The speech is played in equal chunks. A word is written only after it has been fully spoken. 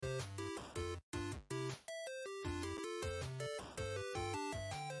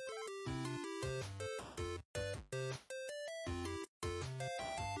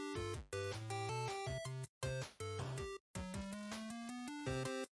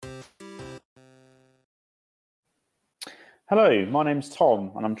Hello, my name's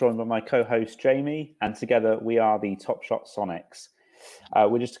Tom, and I'm joined by my co-host Jamie, and together we are the Top Shot Sonics.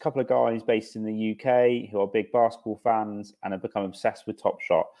 We're just a couple of guys based in the UK who are big basketball fans and have become obsessed with Top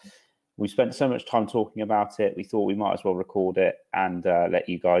Shot. We spent so much time talking about it, we thought we might as well record it and let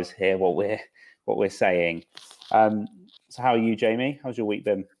you guys hear what we're saying. So how are you, Jamie? How's your week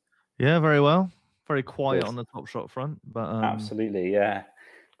been? Yeah, very well. Very quiet on the Top Shot front, but absolutely, yeah.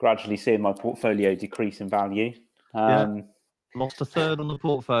 Gradually seeing my portfolio decrease in value. Lost a third on the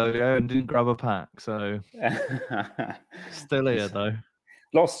portfolio and didn't grab a pack, so still here though.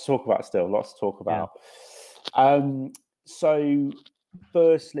 Lots to talk about still, lots to talk about. Yeah. So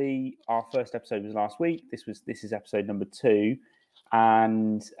firstly, our first episode was last week. This is episode number 2.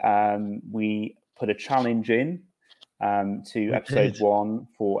 And we put a challenge in to episode 1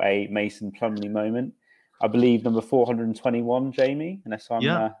 for a Mason Plumlee moment. I believe number 421, Jamie, unless I'm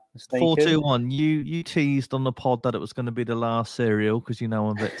mistaken. 421. You teased on the pod that it was going to be the last serial because I'm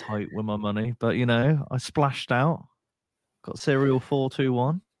a bit tight with my money, but I splashed out. Got serial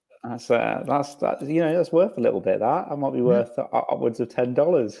 421. That's worth a little bit. That might be worth upwards of $10.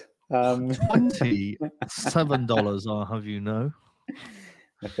 $27. I'll have you know.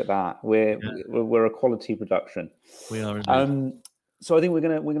 Look at that. We're a quality production. We are indeed. So I think we're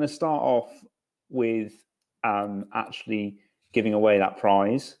gonna start off with actually giving away that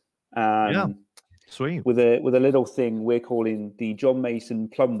prize. Sweet. With a little thing we're calling the John Mason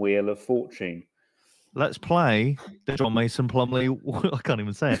Plum Wheel of Fortune. Let's play the John Mason Plumlee. I can't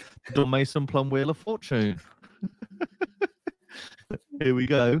even say it. The John Mason Plum Wheel of Fortune. Here we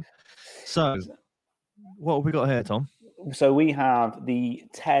go. So, what have we got here, Tom? So we have the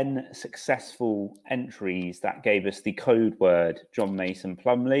 10 successful entries that gave us the code word John Mason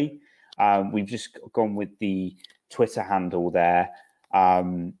Plumlee. We've just gone with the Twitter handle there.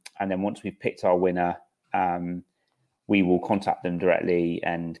 And then once we've picked our winner, we will contact them directly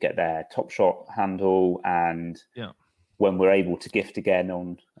and get their Top Shot handle. And when we're able to gift again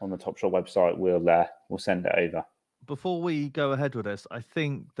on the Top Shot website, we'll send it over. Before we go ahead with this, I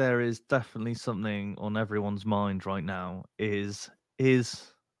think there is definitely something on everyone's mind right now. Is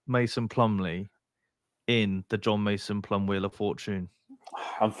Mason Plumlee in the John Mason Plum Wheel of Fortune?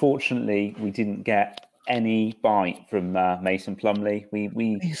 Unfortunately, we didn't get any bite from Mason Plumlee. We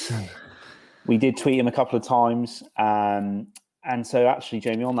did tweet him a couple of times, and so actually,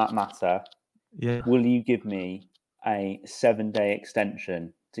 Jamie, on that matter, will you give me a 7-day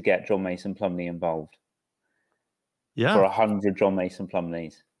extension to get John Mason Plumlee involved? Yeah, for 100 John Mason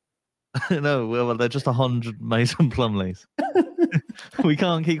Plumlees. No, well, they're just 100 Mason Plumlees. We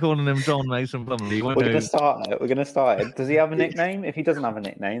can't keep calling him John Mason Plumlee. We're going to start it. Does he have a nickname? If he doesn't have a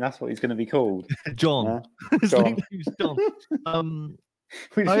nickname, that's what he's going to be called. John. His nickname's John.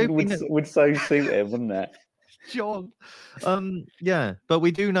 Which would so suit him, wouldn't it? John. But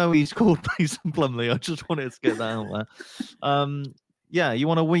we do know he's called Mason Plumlee. I just wanted to get that out there. You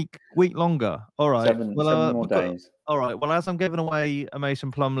want a week longer? All right. 7 more days. All right. Well, as I'm giving away a Mason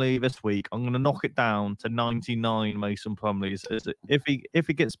Plumlee this week, I'm going to knock it down to 99 Mason Plumlees. If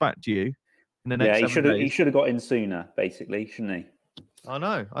he gets back to you in the next 7 days. He should have got in sooner, basically, shouldn't he? I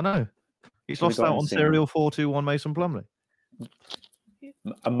know. He's lost out on serial 421 Mason Plumlee.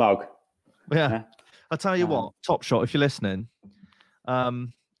 A mug. Yeah. I'll tell you what, Top Shot, if you're listening,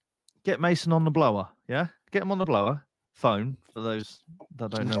 get Mason on the blower. Yeah, get him on the blower. Phone for those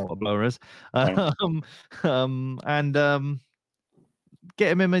that don't know what a blower is, and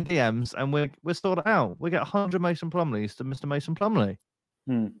get him in my DMs, and we'll sort it out. We get 100 Mason Plumlees to Mr. Mason Plumlee.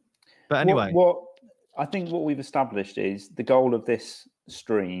 But anyway, I think what we've established is the goal of this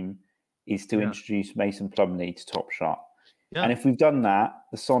stream is to introduce Mason Plumlee to Top Shot, and if we've done that,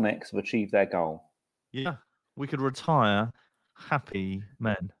 the Sonics have achieved their goal. Yeah, we could retire happy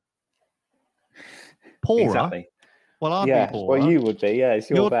men. Poorer. Exactly. Well, I'd be poorer. Well, you would be. Yeah, it's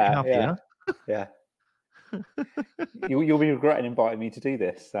your bet. Yeah. You'll be regretting inviting me to do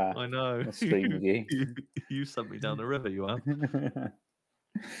this. I know. Stream with you. You sent me down the river. You have.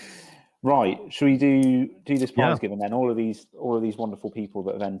 Right. Should we do this prize giving then? All of these wonderful people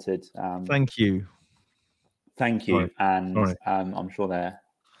that have entered. Thank you. Thank you. Sorry. And I'm sure they're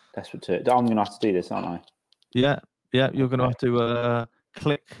desperate to. I'm going to have to do this, aren't I? Yeah. You're going to have to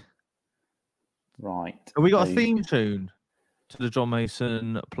click. Right. Have we got a theme tune to the John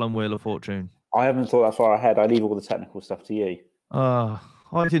Mason Plum Wheel of Fortune? I haven't thought that far ahead. I leave all the technical stuff to you. I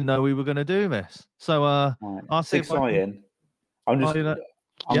didn't know we were going to do this. So I'll see. It's exciting. I'm going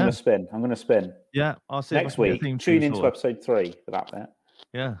to spin. Yeah, I'll see. Next week, tune into episode 3 for that bit.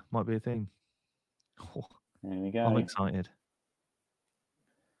 Yeah, might be a theme. Oh, there we go. I'm excited.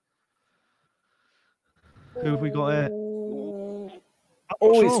 Who have we got here?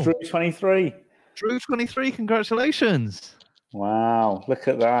 Oh, it's Drew 23. Drew 23, congratulations. Wow, look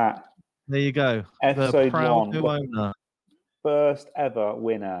at that. There you go. Episode the proud 1. new owner. First ever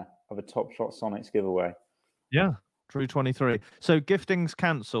winner of a Top Shot Sonics giveaway. Yeah, Drew 23. So gifting's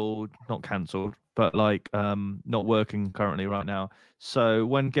not cancelled, but like not working currently right now. So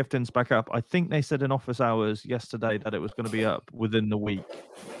when gifting's back up, I think they said in office hours yesterday that it was going to be up within the week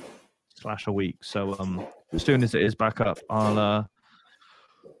 / a week. So as soon as it is back up, I'll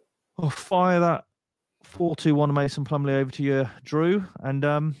fire that 421 Mason Plumley over to you, Drew,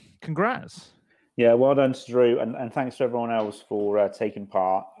 and congrats. Yeah, well done to Drew, and thanks to everyone else for taking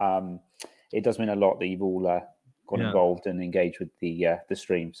part. It does mean a lot that you've all got involved and engaged with the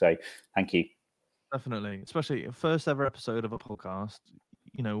stream. So thank you. Definitely, especially first ever episode of a podcast.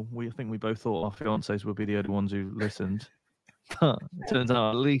 You know, we both thought our fiancés would be the only ones who listened, but it turns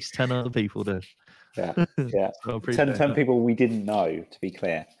out at least 10 other people did. Yeah, yeah. So 10 people we didn't know, to be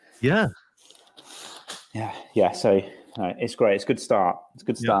clear. Yeah. So it's great. It's a good start.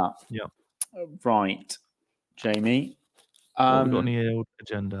 Yeah. Right, Jamie. What we got on the old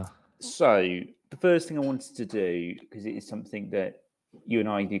agenda? So the first thing I wanted to do, because it is something that you and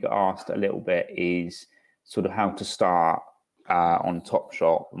I did get asked a little bit, is sort of how to start on Top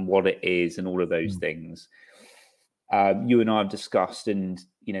Shot and what it is and all of those things. You and I have discussed, and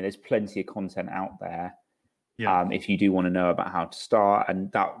there's plenty of content out there. Yeah. If you do want to know about how to start, and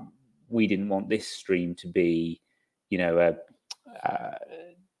that we didn't want this stream to be, a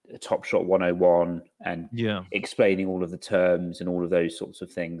Top Shot 101 and explaining all of the terms and all of those sorts of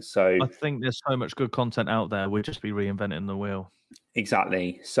things. So I think there's so much good content out there. We'd just be reinventing the wheel.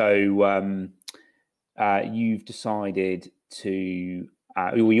 Exactly. So you've decided to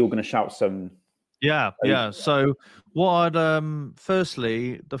you're going to shout some. Yeah. So what I'd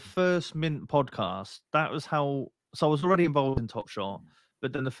firstly, the first Mint podcast, that was how. So I was already involved in Top Shot,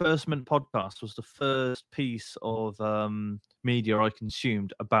 but then the first Mint podcast was the first piece of media I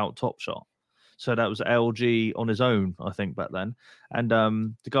consumed about Top Shot. So that was LG on his own, I think, back then. And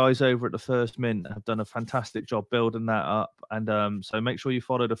the guys over at the First Mint have done a fantastic job building that up. And so make sure you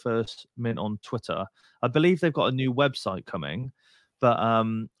follow the First Mint on Twitter. I believe they've got a new website coming, but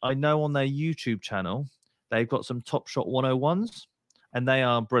I know on their YouTube channel, they've got some Top Shot 101s, and they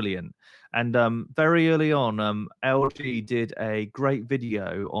are brilliant. And very early on, LG did a great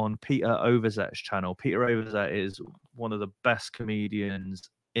video on Peter Overzet's channel. Peter Overzet is one of the best comedians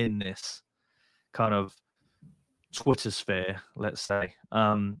in this kind of Twitter sphere, let's say.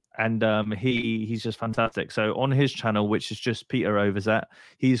 He's just fantastic. So on his channel, which is just Peter Overzet,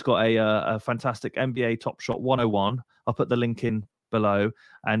 he's got a fantastic NBA Top Shot 101. I'll put the link in below,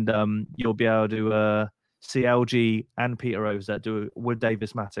 and you'll be able to see LG and Peter Overzet with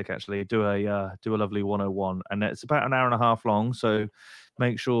Davis Matic actually do a lovely 101, and it's about an hour and a half long. So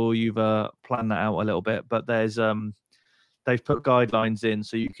make sure you've planned that out a little bit. But there's they've put guidelines in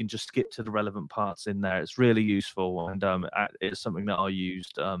so you can just skip to the relevant parts in there. It's really useful, and it's something that I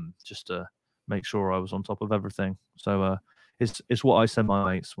used just to make sure I was on top of everything. So it's what I send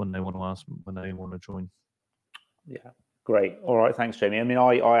my mates when they want to join. Yeah, great. All right, thanks, Jamie. I mean,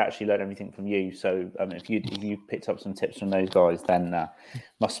 I actually learned everything from you. So if you picked up some tips from those guys, then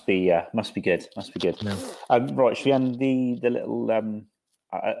must be good. Yeah. Right, should we end the little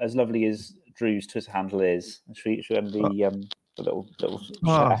as lovely as Drew's Twitter handle is? Should we end the little?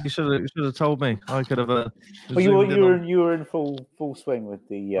 Oh, you should have told me. I could have. Well, you were in full swing with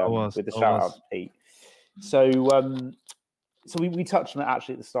the shout out to Pete. So we touched on it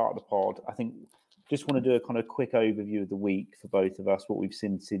actually at the start of the pod. I think just want to do a kind of quick overview of the week for both of us, what we've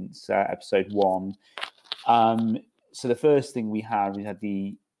seen since episode 1. So the first thing we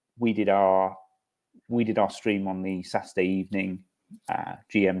did our stream on the Saturday evening.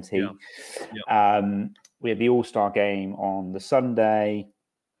 GMT. Yeah. We had the All-Star game on the Sunday.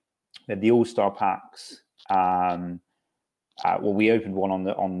 We had the All-Star packs. We opened one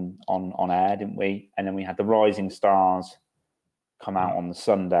on air, didn't we? And then we had the Rising Stars come out on the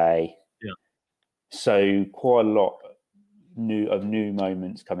Sunday. Yeah. So quite a lot new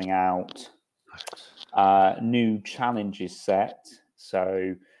moments coming out. New challenges set.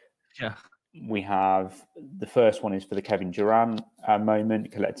 So yeah. We have the first one is for the Kevin Durant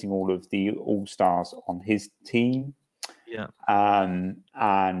moment, collecting all of the All-Stars on his team. Yeah.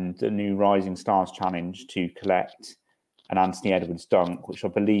 And the new Rising Stars challenge to collect an Anthony Edwards dunk, which I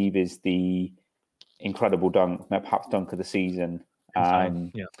believe is the incredible dunk, perhaps dunk of the season.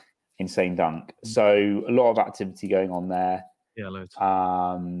 Insane dunk. So a lot of activity going on there. Yeah, loads.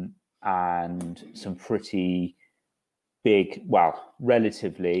 And some pretty big,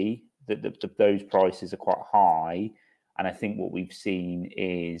 relatively, those prices are quite high. And I think what we've seen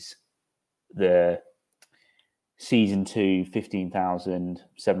is the season 2, 15,000,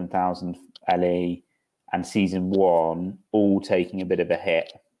 7,000 LE, and season 1 all taking a bit of a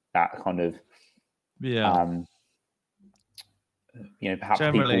hit. That kind of, perhaps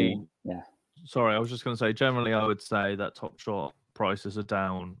generally, people, Sorry, I was just going to say, generally, I would say that Top Shot prices are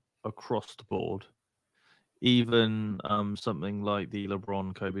down across the board. Even something like the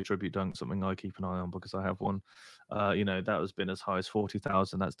LeBron Kobe tribute dunk, something I keep an eye on because I have one. That has been as high as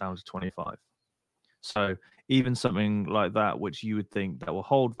 40,000. That's down to 25. So even something like that, which you would think that will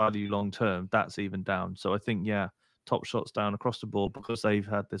hold value long term, that's even down. So I think, Top Shot's down across the board because they've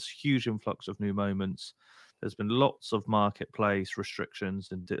had this huge influx of new moments. There's been lots of marketplace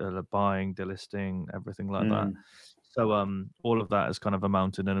restrictions and buying, delisting, everything like that. So all of that has kind of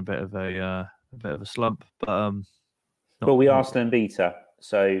amounted in a bit of a slump. But we are still in beta,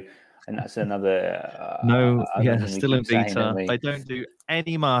 so and that's another. Still in beta. They don't do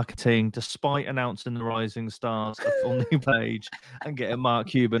any marketing, despite announcing the Rising Stars a full new page and getting Mark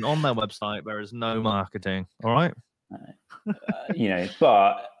Cuban on their website. There is no marketing. All right.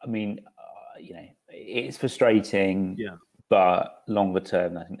 But I mean, it's frustrating. Yeah. But longer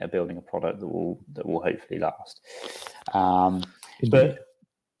term, I think they're building a product that will hopefully last. But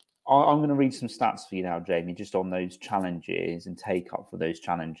I'm going to read some stats for you now, Jamie, just on those challenges and take up for those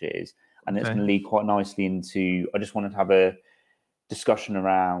challenges. And it's going to lead quite nicely into, I just wanted to have a discussion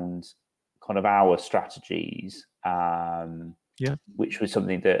around kind of our strategies, which was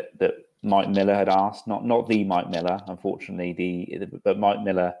something that Mike Miller had asked, not the Mike Miller, unfortunately, but Mike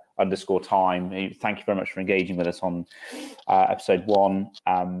Miller _time. Thank you very much for engaging with us on episode 1.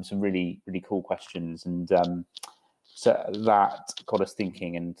 Some really, really cool questions. And so that got us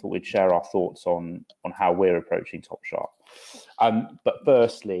thinking and thought we'd share our thoughts on how we're approaching Top Shot. But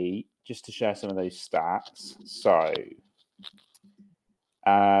firstly, just to share some of those stats. So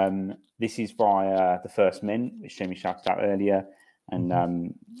this is via the First Mint, which Jamie shouted out earlier.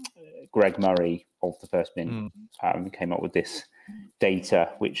 And Greg Murray of the First Mint came up with this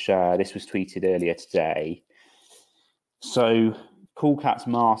data, which this was tweeted earlier today. So Cool Cat's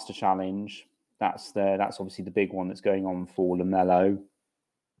Master Challenge, that's obviously the big one that's going on for LaMelo.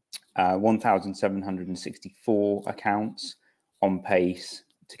 1,764 accounts on pace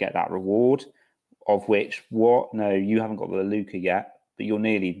to get that reward, of which no, you haven't got the Luka yet, but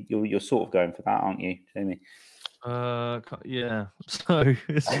you're sort of going for that, aren't you, Jamie? Yeah. So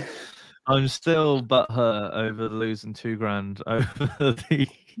I'm still butthurt over losing $2,000 over the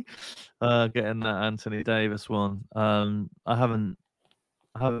getting that Anthony Davis one. I haven't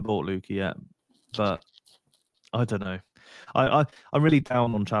bought Luka yet, but I don't know. I'm really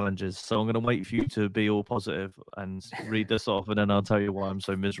down on challenges, so I'm going to wait for you to be all positive and read this off, and then I'll tell you why I'm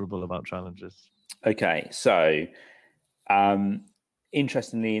so miserable about challenges. Okay, so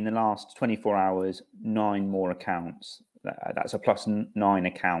interestingly, in the last 24 hours, 9 more accounts. That's a plus 9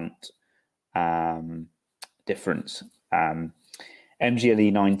 account difference.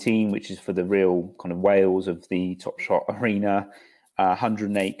 MGLE 19, which is for the real kind of whales of the Top Shot arena,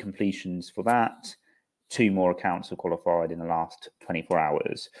 108 completions for that. 2 more accounts have qualified in the last 24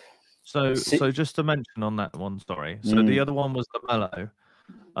 hours. So just to mention on that one, sorry. So the other one was LaMelo.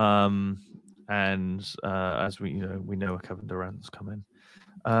 And as we know Kevin Durant's coming.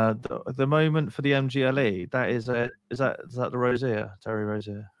 The moment for the MGLE, is that the Rozier, Terry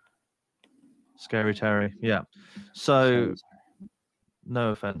Rozier? Scary Terry, yeah. So no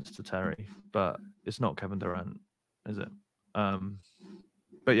offense to Terry, but it's not Kevin Durant, is it?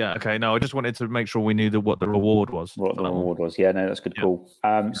 But yeah, okay. No, I just wanted to make sure we knew what the reward was. What the reward was. Yeah, no, that's good. Yeah. Cool.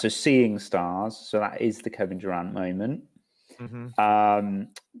 So Seeing Stars. So that is the Kevin Durant moment.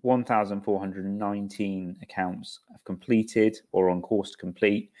 1,419 accounts have completed or on course to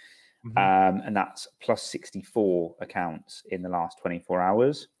complete. And that's plus 64 accounts in the last 24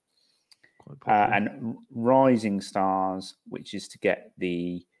 hours. And Rising Stars, which is to get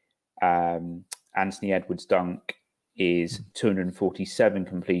the Anthony Edwards dunk, is 247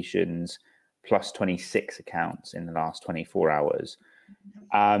 completions plus 26 accounts in the last 24 hours.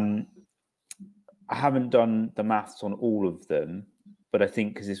 I haven't done the maths on all of them, but I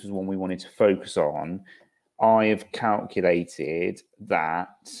think because this was one we wanted to focus on, I have calculated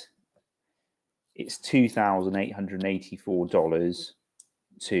that it's $2,884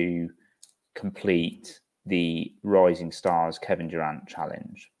 to complete the Rising Stars Kevin Durant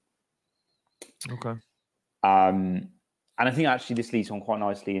challenge. Okay. And I think actually this leads on quite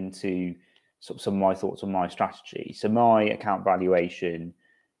nicely into sort of some of my thoughts on my strategy. So my account valuation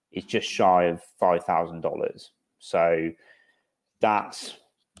is just shy of $5,000. So that's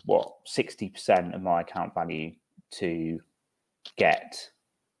 60% of my account value to get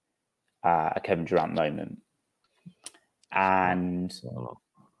a Kevin Durant moment. And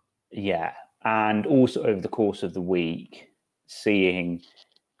yeah, and also over the course of the week, seeing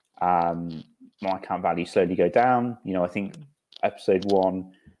my account value slowly go down. I think episode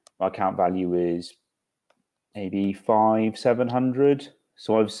 1, my account value is maybe 700.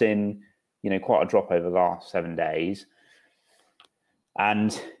 So I've seen, quite a drop over the last 7 days.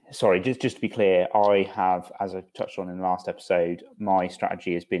 And sorry, just to be clear, I have, as I touched on in the last episode, my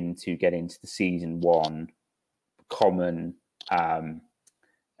strategy has been to get into the season 1 common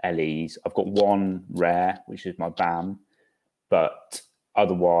LEs. I've got 1 rare, which is my BAM, but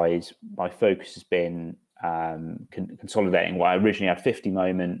otherwise my focus has been consolidating. Well, I originally had 50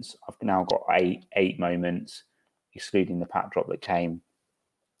 moments. I've now got eight moments, excluding the pack drop that came.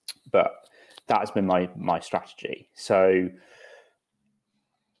 But that has been my strategy. So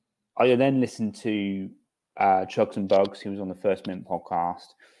I then listened to Chugs and Bugs, who was on the First Mint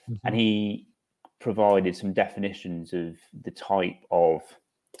podcast, and he provided some definitions of the type of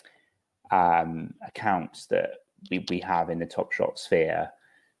accounts that we have in the Top Shot sphere.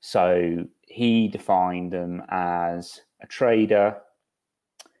 So he defined them as a trader,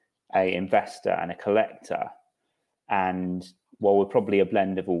 a investor, and a collector. And while we're probably a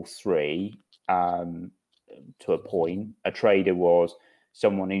blend of all three to a point, a trader was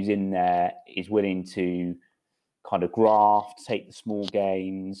someone who's in there, is willing to kind of graft, take the small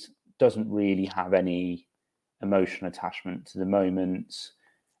gains, doesn't really have any emotional attachment to the moments,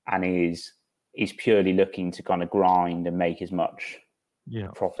 and is purely looking to kind of grind and make as much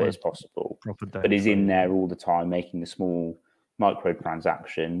profit as possible, but is in there all the time making the small micro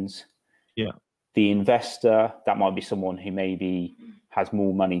transactions. Yeah. The investor, that might be someone who maybe has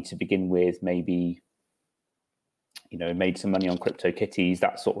more money to begin with, maybe made some money on CryptoKitties,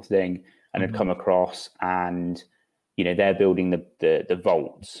 that sort of thing, and had come across, and they're building the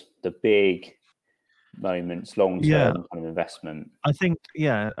vaults, the big moments, long-term kind of investment. I think,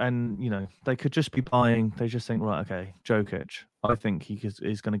 and they could just be buying. They just think, right, okay, Jokic, I think he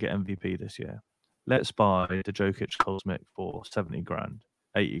is going to get MVP this year. Let's buy the Jokic Cosmic for 70 grand,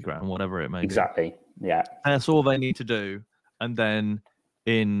 80 grand, whatever it may be. Exactly. Yeah. That's all they need to do, and then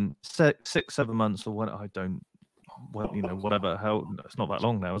in 6-7 months or what, whatever. Hell, it's not that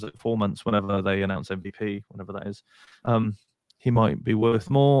long now, is it? 4 months, whenever they announce MVP, whenever that is. He might be worth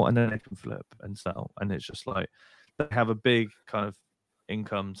more, and then they can flip and sell. And it's just like they have a big kind of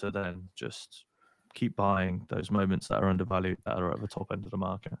income to then just keep buying those moments that are undervalued, that are at the top end of the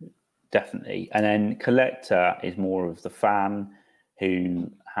market. Definitely. And then collector is more of the fan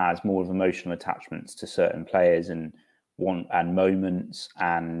who has more of emotional attachments to certain players and moments,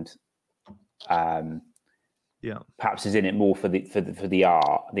 and perhaps is in it more for the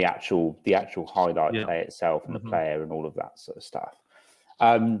art, the actual highlight play itself, and the player and all of that sort of stuff.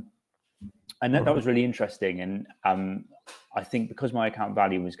 And that was really interesting. And I think because my account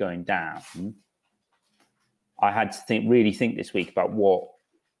value was going down, I had to really think this week about what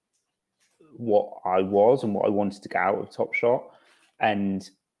I was and what I wanted to get out of Top Shot. And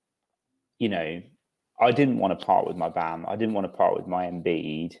I didn't want to part with my BAM. I didn't want to part with my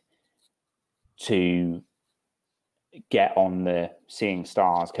Embiid to get on the Seeing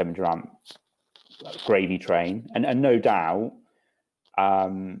Stars Kevin Durant gravy train, and no doubt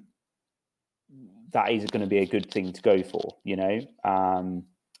that is going to be a good thing to go for. Kevin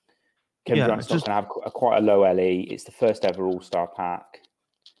Durant's not going to have quite a low LE. It's the first ever All-Star pack.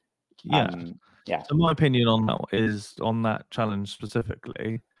 So my opinion on that is, on that challenge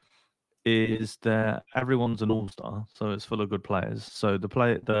specifically, is that everyone's an all-star, so it's full of good players. So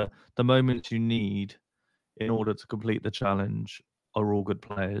the moments you need in order to complete the challenge are all good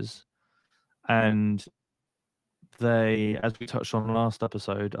players, and they, as we touched on last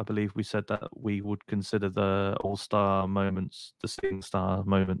episode, I believe we said that we would consider the all-star moments, the Seeing Star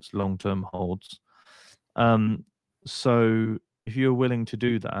moments, long-term holds. So if you're willing to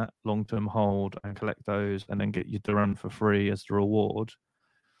do that long-term hold and collect those and then get your Durant for free as the reward,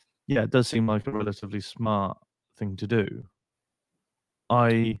 it does seem like a relatively smart thing to do.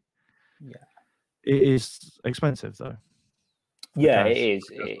 It is expensive though. Yeah, it is.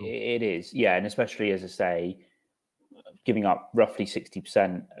 It is. Yeah, and especially, as I say, giving up roughly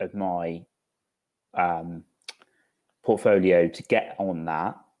 60% of my portfolio to get on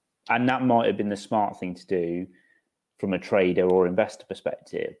that, and that might have been the smart thing to do from a trader or investor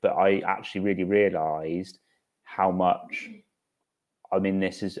perspective. But I actually really realised how much I'm in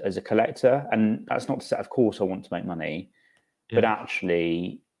this as a collector, and that's not to say, of course, I want to make money, but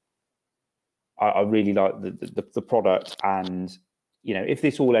actually, I really like the product. And if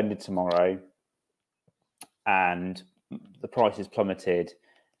this all ended tomorrow, and the prices plummeted,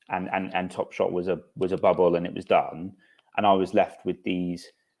 and Top Shot was a bubble, and it was done, and I was left with the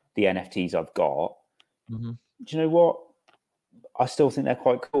NFTs I've got. Mm-hmm. Do you know what? I still think they're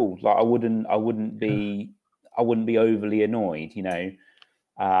quite cool. Like I wouldn't be overly annoyed.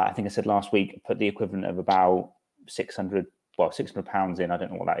 I think I said last week, I put the equivalent of about £600 in. I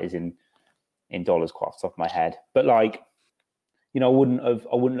don't know what that is in dollars, quite off the top of my head. But like, I wouldn't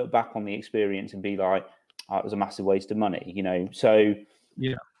look back on the experience and be like, oh, it was a massive waste of money. So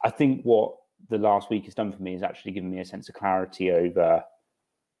yeah, I think what the last week has done for me is actually given me a sense of clarity over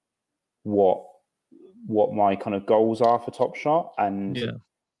what my kind of goals are for Top Shot, and yeah.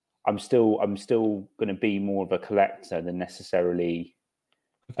 I'm still going to be more of a collector than necessarily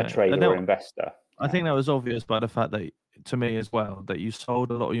a trader or investor. I think that was obvious by the fact that, to me as well, that you sold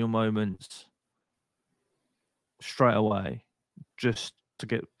a lot of your moments straight away just to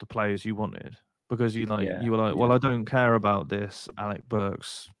get the players you wanted, because you were like, well, I don't care about this Alec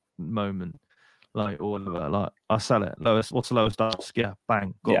Burks moment, like, or whatever. Like, I sell it. What's the lowest ask? Yeah,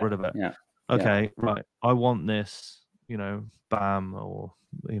 bang, got rid of it. Yeah. Okay, right. I want this, Bam or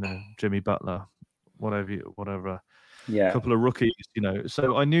Jimmy Butler, whatever. Yeah. Couple of rookies,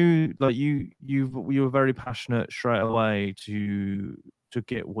 So I knew, like, you were very passionate straight away to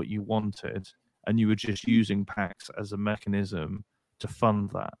get what you wanted, and you were just using packs as a mechanism to fund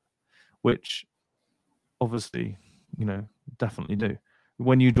that, which obviously, definitely do.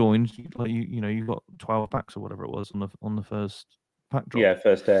 When you joined, like you got 12 packs or whatever it was on the first pack drop. Yeah,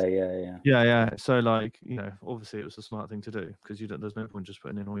 first day. Yeah. So, like, obviously it was a smart thing to do, because there's no point just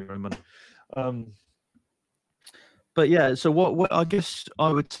putting in all your own money. But yeah, so what I guess I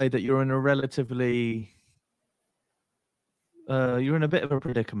would say that you're in a relatively you're in a bit of a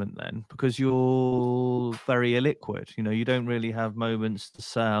predicament then, because you're very illiquid. You don't really have moments to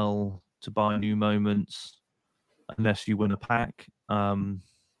sell, to buy new moments, unless you win a pack. And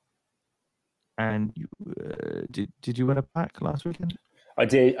you, did you win a pack last weekend? I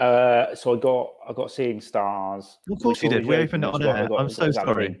did. So I got Seeing Stars. Of course you did. We opened it on air. I'm so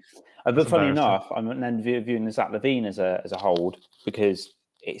sorry. But funny enough, I'm then viewing the Zach LaVine as a hold, because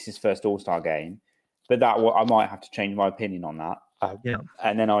it's his first All-Star game. But I might have to change my opinion on that. Yeah.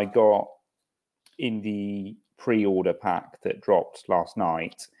 And then I got in the pre-order pack that dropped last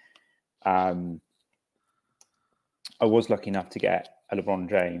night. I was lucky enough to get a LeBron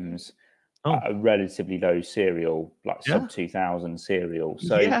James, a relatively low serial, like sub 2000 serial.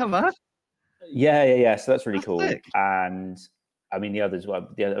 So yeah, man. Yeah. So that's really cool. Sick. And I mean, the others were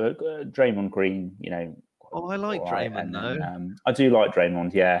Draymond Green. Oh, I like Draymond though. I do like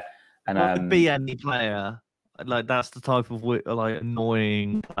Draymond. Yeah, and it could be any player. Like, that's the type of like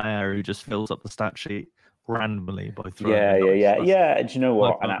annoying player who just fills up the stat sheet randomly by throwing. Yeah. Do you know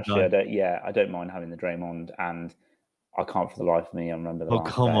what? And actually, I don't mind having the Draymond, and I can't for the life of me remember the last.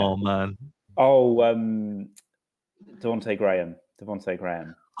 Oh, come on, man. Oh, Devontae Graham.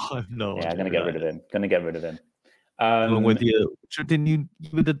 Oh no. Yeah, I'm gonna get rid of him. Along with you, didn't you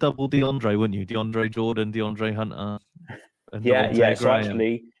with the double DeAndre, weren't you? DeAndre Jordan, DeAndre Hunter. And yeah. So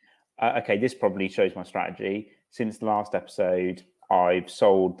actually, okay, this probably shows my strategy. Since the last episode, I've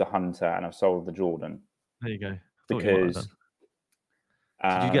sold the Hunter and I've sold the Jordan. There you go. Because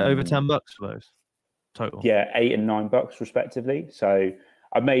did you get over $10 for those total? Yeah, $8 and $9 respectively. So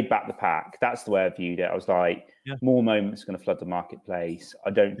I made back the pack. That's the way I viewed it. I was like, more moments are going to flood the marketplace. I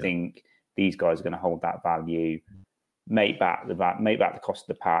don't think these guys are going to hold that value. Make back the cost of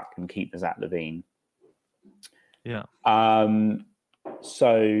the pack and keep the Zach LaVine. Yeah.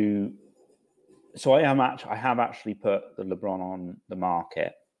 So I have actually put the LeBron on the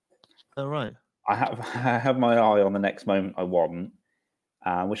market. Oh, right. I have my eye on the next moment I want,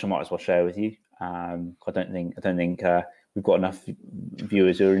 which I might as well share with you. I don't think we've got enough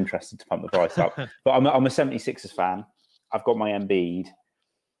viewers who are interested to pump the price up. But I'm a 76ers fan. I've got my Embiid.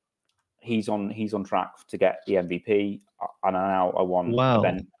 He's on track to get the MVP, and now I want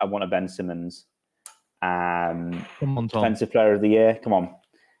a Ben Simmons, come on, Tom. Defensive Player of the Year. Come on.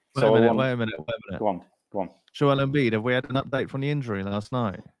 Wait a minute. Go on. Joel Embiid, have we had an update from the injury last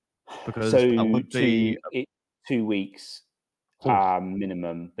night? Because that would be 2 weeks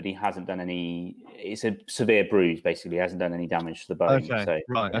minimum, but he hasn't done any. It's a severe bruise, basically. He hasn't done any damage to the bone. Okay, so,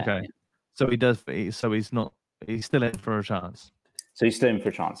 right. Okay, so he does. So he's not. He's still in for a chance. So he's still in for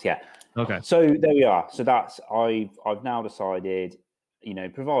a chance. Yeah. Okay. So there we are. So that's I've now decided.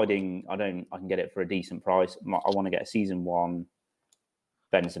 Providing I can get it for a decent price. I want to get a season 1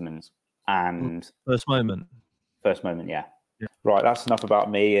 Ben Simmons and first moment. Yeah. Right, that's enough about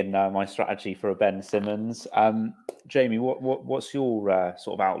me and my strategy for a Ben Simmons. Jamie, what's your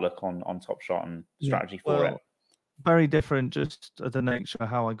sort of outlook on Top Shot and strategy for it? Very different, just the nature of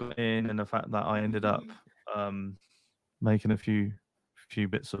how I got in and the fact that I ended up making a few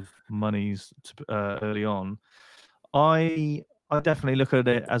bits of monies early on. I definitely look at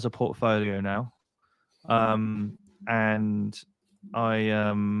it as a portfolio now, and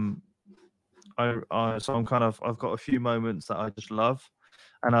so I'm kind of, I've got a few moments that I just love,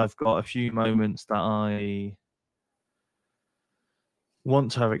 and I've got a few moments that I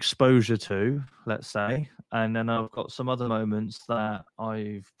want to have exposure to, let's say, and then I've got some other moments that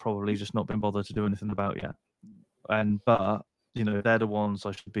I've probably just not been bothered to do anything about yet. But you know, they're the ones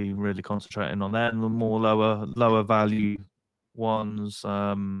I should be really concentrating on. They're the more lower value ones,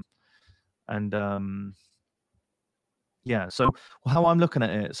 yeah. So how I'm looking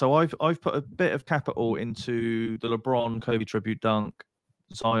at it, so I've put a bit of capital into the LeBron Kobe tribute dunk,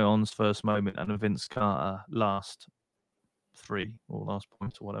 Zion's first moment, and a Vince Carter last 3 or last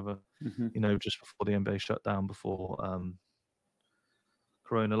point or whatever, you know, just before the NBA shut down, before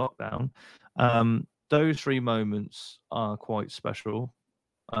Corona lockdown. Those 3 moments are quite special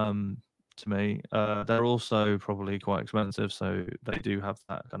to me. They're also probably quite expensive, so they do have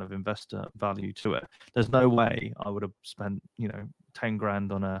that kind of investor value to it. There's no way I would have spent, you know, 10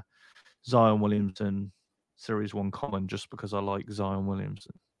 grand on a Zion Williamson Series 1 common just because I like Zion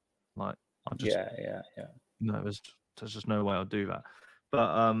Williamson. Like, I just, no, there's just no way I'll do that.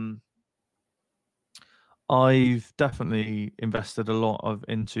 But I've definitely invested a lot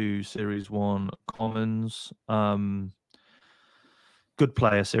into Series 1 commons. Good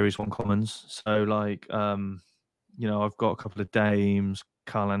player Series 1 commons. So like, you know, I've got a couple of Dames,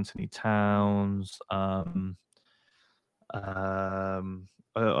 Karl Anthony Towns, Joel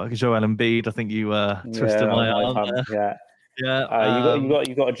Embiid. I think you twisted my arm there. Yeah. You got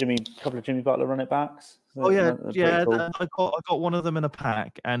a couple of Jimmy Butler run it backs. Cool. I got one of them in a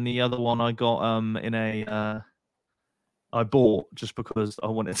pack, and the other one I got in a I bought just because I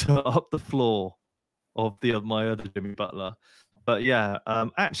wanted to up the floor of my other Jimmy Butler. But yeah,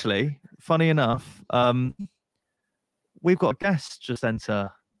 actually, funny enough, we've got a guest just enter.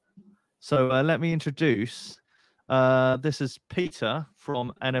 So let me introduce. This is Peter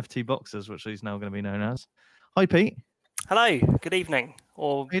from NFT Boxers, which he's now going to be known as. Hi, Pete. Hello. Good evening.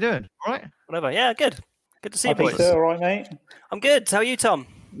 Or how you doing? All right. Whatever. Yeah, good. Good to see you, boys. Peter, all right, mate? I'm good. How are you, Tom?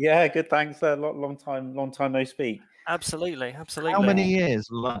 Yeah, good. Thanks. Long time no speak. Absolutely. How many years?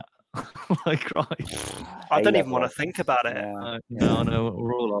 Like, right. I don't even want to think about it. No,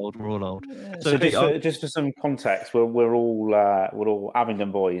 we're all old. So just for some context, we're all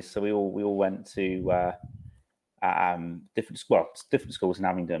Abingdon boys. So we all went to different schools in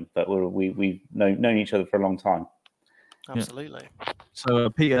Abingdon, but we've known each other for a long time. Absolutely. Yeah.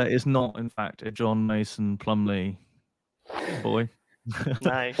 So Peter is not, in fact, a John Mason Plumlee boy.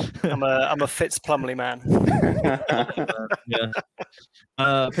 No, I'm a Fitz Plumlee man. Yeah.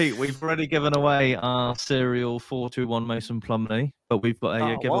 Pete, we've already given away our serial 421 Mason Plumlee, but we've got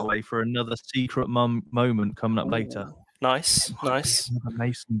a giveaway for another secret moment coming up later. Nice. Mason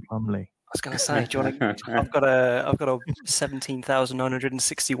Plumlee. I was going to say, do you want to? I've got a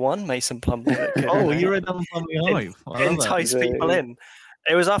 17,961 Mason Plumlee. You're in on Plumlee hype. Entice people in.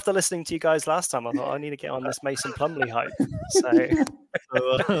 It was after listening to you guys last time. I thought I need to get on this Mason Plumlee hype.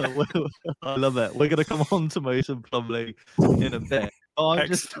 I love it. We're going to come on to Mason Plumlee in a bit. I'm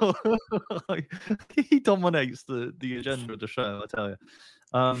just he dominates the agenda of the show, I tell you.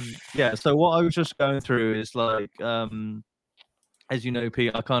 Yeah. So what I was just going through is like, as you know,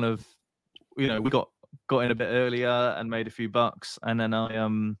 Pete, I kind of, you know, we got in a bit earlier and made a few bucks, and then I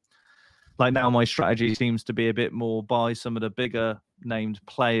like now my strategy seems to be a bit more buy some of the bigger named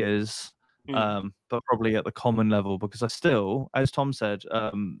players, but probably at the common level, because I still, as Tom said,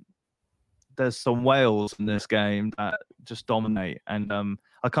 there's some whales in this game that just dominate, and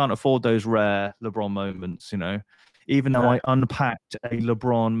I can't afford those rare LeBron moments, you know. Even though I unpacked a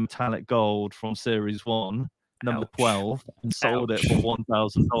LeBron metallic gold from Series 1, number 12, and sold it for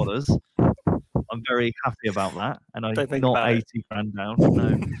 $1,000. I'm very happy about that, and I'm not 80 grand down.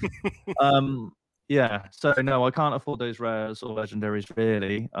 No. Yeah, so no, I can't afford those rares or legendaries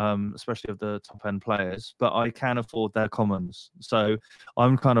really, especially of the top end players, but I can afford their commons. So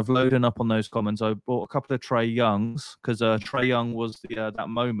I'm kind of loading up on those commons. I bought a couple of Trae Youngs because Trae Young was that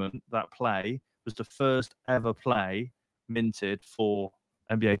moment, that play was the first ever play minted for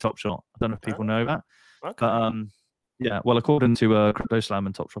NBA Top Shot. I don't know if people know that. Okay. But yeah, well, according to Crypto Slam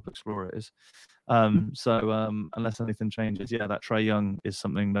and Top Shop Explorer, it is. So unless anything changes, yeah, that Trae Young is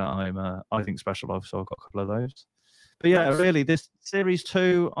something that I think special of. So I've got a couple of those. But yeah, Nice. really, this Series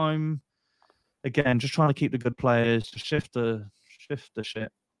 2, I'm again just trying to keep the good players, just shift the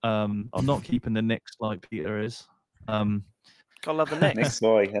shit. I'm not keeping the Knicks like Peter is. Gotta love the Nick Knicks.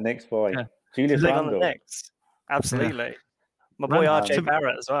 boy, a Knicks boy. Yeah. Julius Big on the Randle. Knicks. Absolutely. My boy Randle- RJ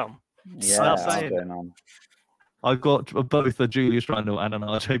Barrett as well. Yeah, I'll say it. going on. I've got both a Julius Randle and an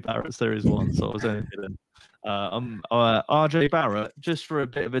RJ Barrett Series 1, so I was only kidding. RJ Barrett, just for a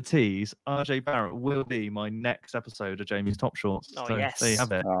bit of a tease, RJ Barrett will be my next episode of Jamie's Top Shorts. Oh, so yes. there you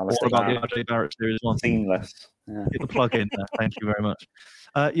have it. Oh, What look at about that. the RJ Barrett Series 1? Seamless. Yeah. Get the plug in there. Thank you very much.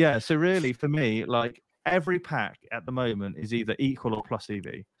 Yeah, so really for me, like every pack at the moment is either equal or plus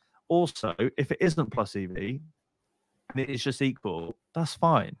EV. Also, if it isn't plus EV and it's just equal, that's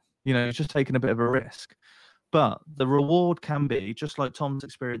fine. You know, it's just taking a bit of a risk. But the reward can be just like Tom's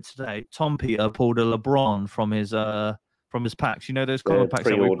experience today. Tom Peter pulled a LeBron from his packs. You know those common packs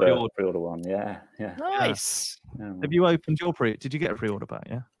that we pre-order one. Yeah. Nice. Yeah. Have you opened your Did you get a pre-order pack?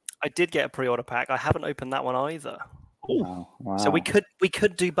 Yeah. I did get a pre-order pack. I haven't opened that one either. Wow. So we could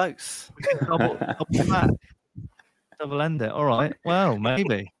do both. We can double pack. Double end it. All right. Well,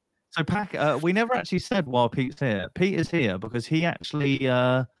 maybe. So pack. We never actually said while Pete's here. Pete is here because he actually.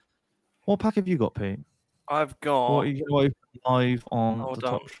 What pack have you got, Pete? I've got. What are you going to open live on Hold the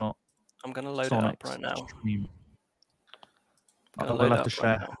on. Top Shot? I'm going to load Sonics it up right now. Stream. I'm I'll gonna load have it to up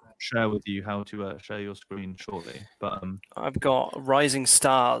right now. share with you how to share your screen shortly. But I've got Rising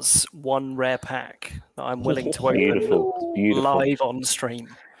Stars, one rare pack that I'm willing to open Beautiful. live on stream.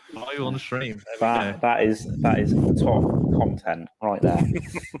 live on stream. There we go. That is top content right there.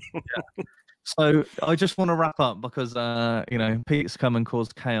 So I just want to wrap up because Pete's come and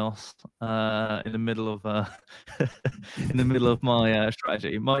caused chaos in the middle of my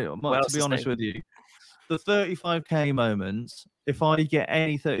strategy. To be honest with you, the 35k moments. If I get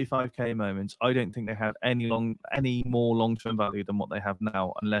any 35k moments, I don't think they have any more long-term value than what they have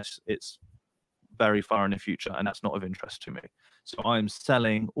now, unless it's very far in the future, and that's not of interest to me. So I'm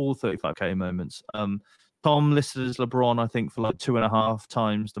selling all 35k moments. Tom listed as LeBron, I think, for like 2.5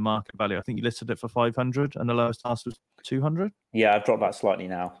 times the market value. I think you listed it for 500, and the lowest ask was 200. Yeah, I've dropped that slightly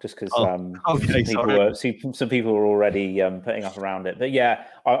now, just because Okay, some people are already putting up around it. But yeah,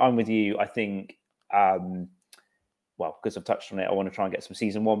 I'm with you. I think, because I've touched on it, I want to try and get some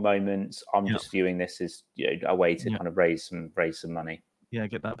season 1 moments. I'm just viewing this as a way to kind of raise some money. Yeah,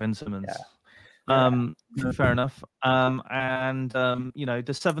 get that Ben Simmons. Yeah. Fair enough.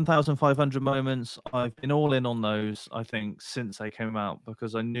 The 7,500 moments, I've been all in on those, I think, since they came out,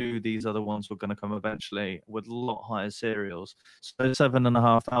 because I knew these other ones were going to come eventually with a lot higher serials. So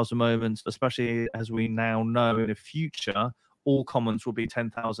 7,500 moments, especially as we now know in the future, all commons will be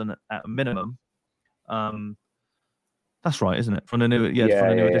 10,000 at a minimum. That's right, isn't it? From the new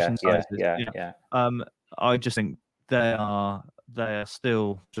edition sizes. Yeah. I just think they are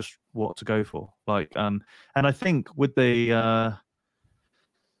still just what to go for. And I think with the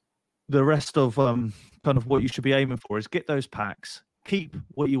rest of kind of what you should be aiming for is get those packs, keep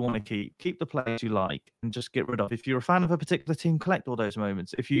what you want to keep the players you like, and just get rid of. If you're a fan of a particular team, collect all those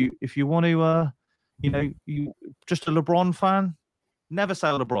moments. If you want to, you just a LeBron fan, never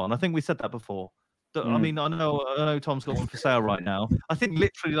sell LeBron. I think we said that before. I mean, I know Tom's got one for sale right now. I think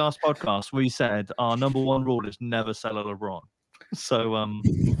literally last podcast we said our number 1 rule is never sell a LeBron. So,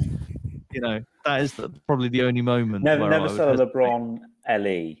 that is probably the only moment. Never sell a LeBron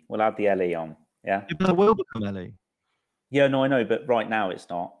LE. We'll add the LE on. Yeah. But it will become LE. Yeah, no, I know, but right now it's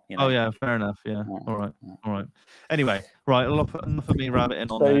not. Oh yeah, fair enough. Yeah. All right. Anyway, right. Enough of me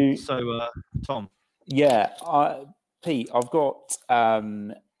rabbiting on there. So, Tom. Yeah, Pete, I've got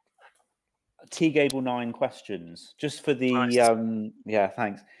T-Gable 9 questions just for the nice.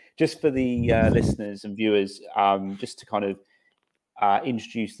 Thanks. Just for the listeners and viewers, just to kind of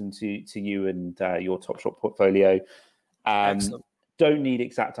introduce them to you and your Top Shot portfolio. Don't need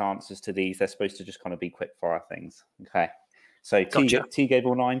exact answers to these. They're supposed to just kind of be quick fire things. Okay. So gotcha.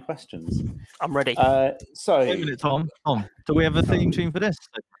 T-Gable 9 questions. I'm ready. So wait a minute, Tom, do we have a theme tune for this?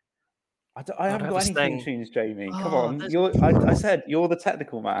 I haven't got any theme tunes, Jamie. Come on. I said you're the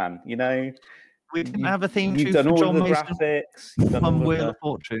technical man, We didn't have a theme tune. You've done for all John of the Mason graphics. You've done on all Wheel of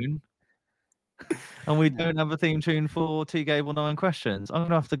Fortune. And we don't have a theme tune for T-Gable 9 questions. I'm going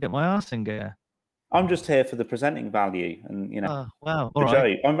to have to get my ass in gear. I'm just here for the presenting value and, wow. the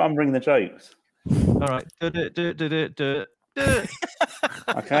joke. I'm bringing the jokes. All right. Do it.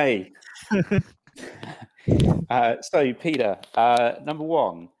 Okay. So, Peter, number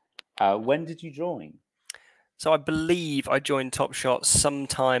 1, when did you join? So I believe I joined Top Shot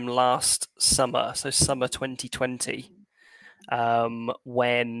sometime last summer, so summer 2020.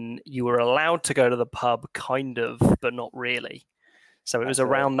 when you were allowed to go to the pub, kind of, but not really. So it was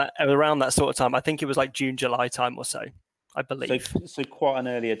around that sort of time. I think it was like June, July time or so, I believe. So quite an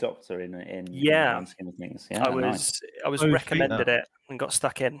early adopter in the grand scheme of things. Yeah, I was recommended it and got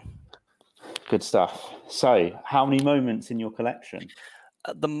stuck in. Good stuff. So, how many moments in your collection?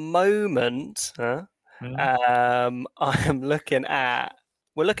 At the moment, I am looking at.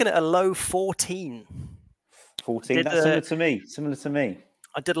 We're looking at a low 14. 14. That's similar to me.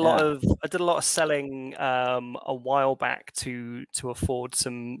 I did a lot of selling a while back to afford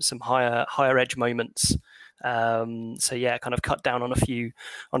some higher edge moments. So yeah, kind of cut down on a few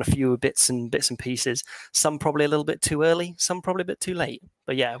bits and pieces. Some probably a little bit too early, some probably a bit too late.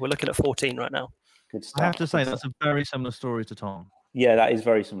 But yeah, we're looking at 14 right now. Good stuff. I have to say that's a very similar story to Tom. Yeah, that is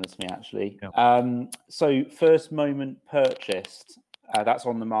very similar to me actually. Yep. So first moment purchased. That's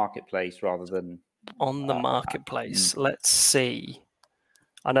on the marketplace rather than on the marketplace. Let's see.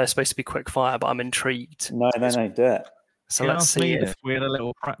 I know it's supposed to be quick fire, but I'm intrigued. No, do it. So let's see if we had a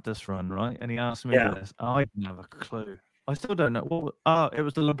little practice run, right? And he asked me this. I didn't have a clue. I still don't know. It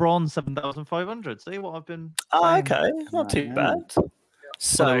was the LeBron 7,500. See what I've been. Oh, okay, not too bad.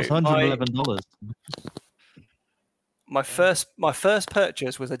 So it was $111. My first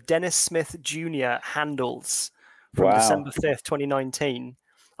purchase was a Dennis Smith Jr. handles from December 5th, 2019.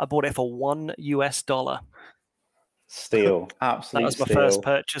 I bought it for $1. Steal, absolutely. That was my first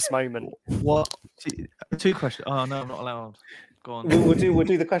purchase moment. What? 2 questions. Oh no, I'm not allowed. Go on. We'll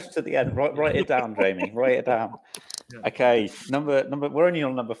do the questions at the end. Write it down, Jamie. Write it down. Yeah. Okay, number. We're only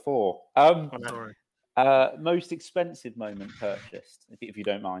on number 4. Sorry. Most expensive moment purchased, if you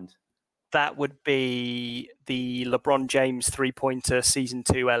don't mind. That would be the LeBron James 3-pointer Season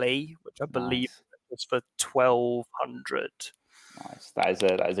 2 LE, which I believe was for $1,200. Nice.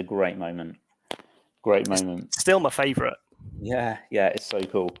 That is a great moment. Great moment. It's still my favorite. Yeah, it's so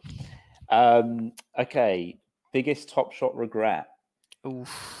cool. Okay, biggest Top Shot regret.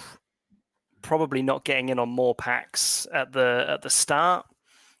 Oof. Probably not getting in on more packs at the start.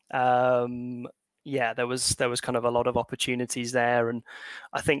 Yeah, there was kind of a lot of opportunities there, and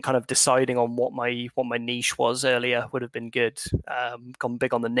I think kind of deciding on what my niche was earlier would have been good. Gone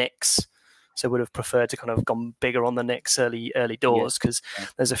big on the Knicks. So would have preferred to kind of gone bigger on the Knicks early doors because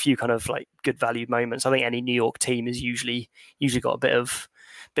there's a few kind of like good value moments. I think any New York team is usually got a bit of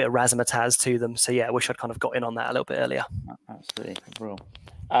razzmatazz to them. So yeah, I wish I'd kind of got in on that a little bit earlier. Absolutely, real.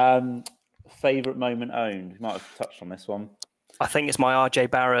 Favorite moment owned. We might have touched on this one. I think it's my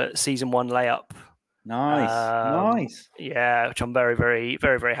RJ Barrett Season 1 layup. Nice. Yeah, which I'm very, very,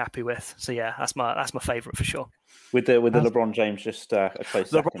 very, very happy with. So yeah, that's my favorite for sure. With the LeBron James just a close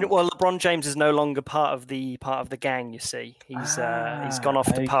second. Well, LeBron James is no longer part of the gang. You see, he's gone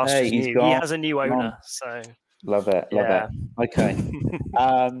off to pastures new. He has a new owner, so love it. Okay,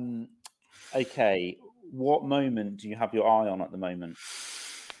 okay. What moment do you have your eye on at the moment?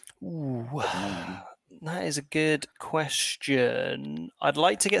 Ooh, that is a good question. I'd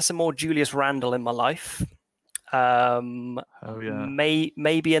like to get some more Julius Randle in my life. Maybe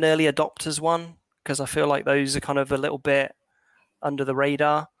an early adopters one, because I feel like those are kind of a little bit under the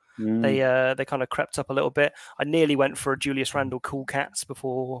radar. They kind of crept up a little bit. I nearly went for a Julius Randle Cool Cats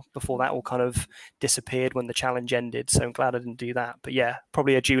before that all kind of disappeared when the challenge ended. So I'm glad I didn't do that. But yeah,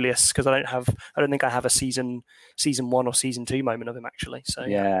 probably a Julius, because I don't think I have a season 1 or season 2 moment of him actually. So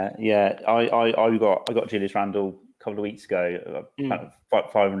yeah. I got Julius Randle a couple of weeks ago,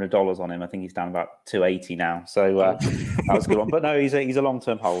 about $500 on him. I think he's down about $280 now. So that was a good one. But no, he's a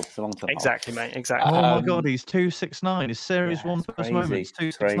long-term hold. It's a long-term exactly, mate. Exactly. Oh my God, he's 269. His Series 1 first moment is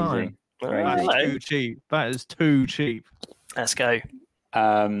 269. That's too cheap. That is too cheap. Let's go.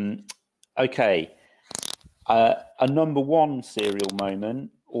 Okay. A number 1 serial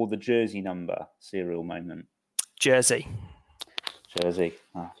moment or the jersey number serial moment? Jersey.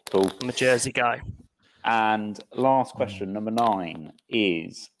 Cool. I'm a jersey guy. And last question, number 9,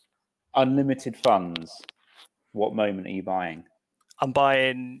 is unlimited funds. What moment are you buying? I'm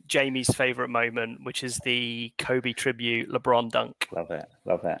buying Jamie's favorite moment, which is the Kobe tribute LeBron dunk. Love it.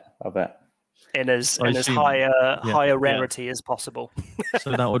 In as higher rarity as possible.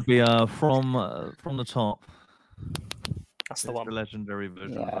 So that would be from the top. That's the one. The legendary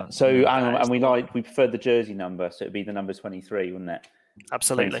version. Yeah. So and we preferred the jersey number, so it'd be the number 23, wouldn't it?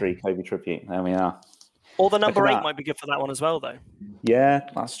 Absolutely. 23 Kobe tribute. There we are. Or the number 8 might be good for that one as well, though. Yeah,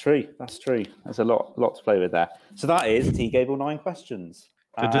 that's true. There's a lot to play with there. So that is T Gable 9 questions.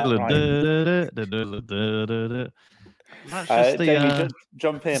 Jamie,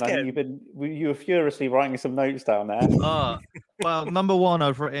 jump in. I think you were furiously writing some notes down there. Well, number 1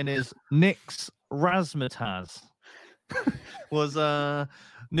 I've written is Knicks Razzmatazz. was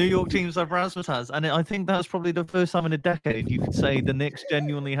New York teams have Razzmatazz, and I think that's probably the first time in a decade you could say the Knicks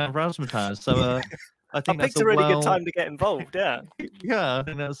genuinely have Razzmatazz. So I think that's picked a really good time to get involved. Yeah, yeah, I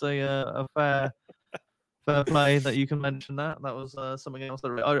think that's a fair play that you can mention that. That was something else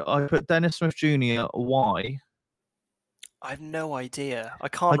that I put Dennis Smith Jr. Why? I have no idea. I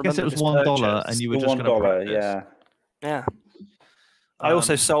can't. I guess it remember was this $1, purchase. and you were just going to $1, practice. yeah. I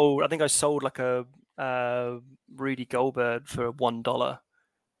also sold. I think I sold like a Rudy Goldberg for $1,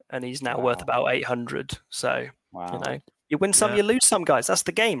 and he's now worth about 800. So you win some, you lose some, guys. That's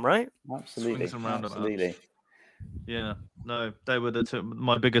the game, right? Absolutely. Absolutely. Yeah. No, they were the two.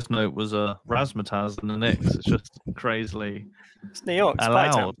 My biggest note was Razzmatazz and the Knicks. It's just crazily. It's New York.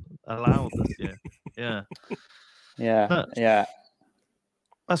 Allowed this year. Yeah. Yeah.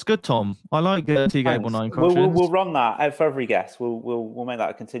 That's good, Tom. I like T-Gable 9 questions. We'll run that for every guest. We'll make that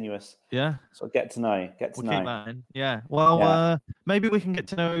a continuous. Yeah. So get to know. Keep that in. Yeah. Well, maybe we can get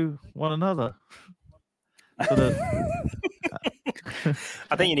to know one another. I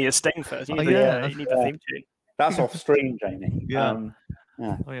think you need a sting first. You need the theme tune. That's off stream, Jamie. Yeah.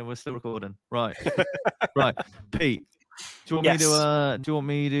 Oh yeah, we're still recording. Right. Right. Pete, do you want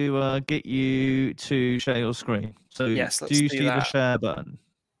me to get you to share your screen? So yes, do you see the share button?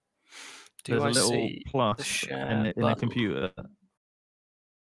 There's a little plus in the computer.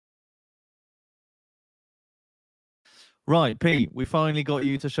 Right, Pete, we finally got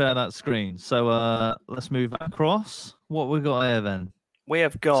you to share that screen. So let's move across. What we got here then? We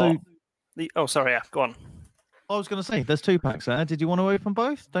have got go on. I was going to say, there's 2 packs there. Did you want to open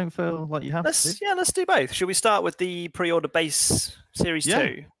both? Don't feel like you have to. Yeah, let's do both. Should we start with the pre-order base series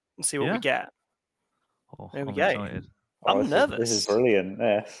 2 and see what we get? Oh, there we go. Excited. I'm nervous. This is brilliant.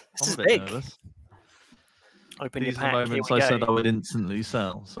 Yeah. This is big. Nervous. Open These your pack. are the moments I said I would instantly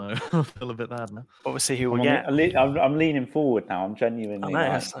sell, so I feel a bit bad now. Well, we'll see who we get. I'm leaning forward now. I'm genuinely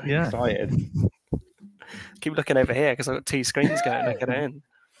excited. Keep looking over here because I've got 2 screens going. Look at it.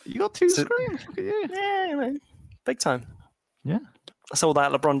 You got 2 screens. Look at you. Yeah, big time. Yeah. That's all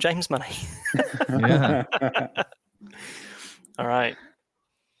that LeBron James money. Yeah. All right.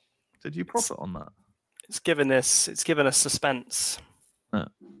 Did you profit on that? It's given us suspense. No.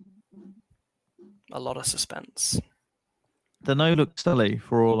 A lot of suspense. The no look silly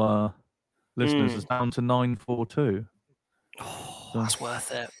for all our listeners is down to 942. Oh, that's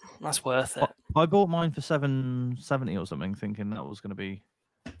worth it. That's worth it. I bought mine for 770 or something, thinking that was going to be.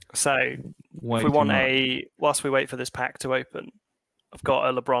 So if we want whilst we wait for this pack to open, I've got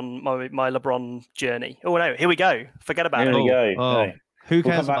a LeBron, my LeBron journey. Oh no, here we go. Forget about it. Here we go. Oh. Who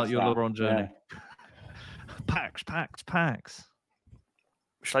cares about your LeBron journey? Yeah. Packs.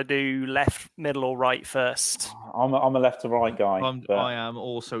 Should I do left, middle, or right first? I'm a left to right guy. I am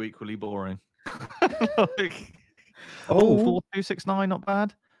also equally boring. 4269, not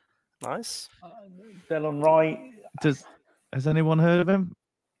bad. Nice. Delon Wright. Has anyone heard of him?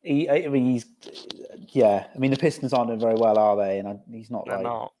 I mean, the Pistons aren't doing very well, are they? And he's not. They're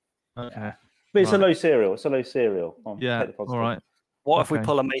not. Okay. But it's a low serial. Yeah. All right. What if we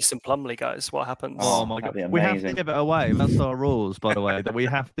pull a Mason Plumlee, guys? What happens? Oh my god. We have to give it away. That's our rules, by the way, that we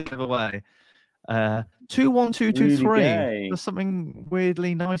have to give away. 21223. There's something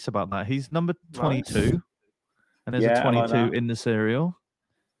weirdly nice about that. He's number 22. Nice. And there's a 22 in the serial.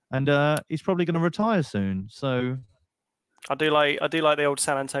 And he's probably going to retire soon. So I do like the old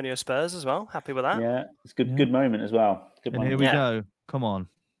San Antonio Spurs as well. Happy with that. Yeah, it's good moment as well. Good and moment. Here we go. Come on.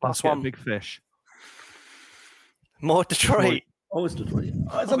 Last one. Big fish. More Detroit. Oh, it's Detroit.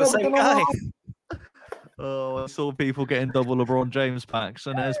 It's the same guy. Oh, I saw people getting double LeBron James packs,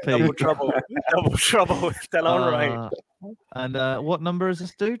 and there's Pete. Double trouble with Delon Wright. And what number is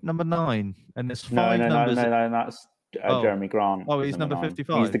this dude? Number 9. And there's 5 numbers. No, that's Jeremy Grant. Oh, he's number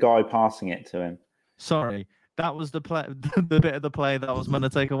 55. He's the guy passing it to him. Sorry, that was the bit of the play that I was meant to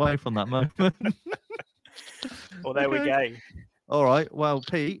take away from that moment. Well, there we go. All right. Well,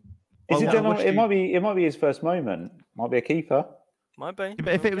 Pete. It might be his first moment. Might be a keeper. Might be.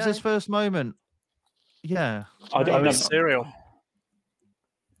 But if it was his first moment, yeah. I don't know. Serial.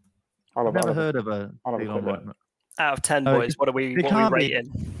 I've never heard of a out of 10, boys. What are we rating?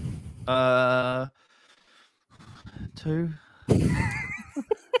 2.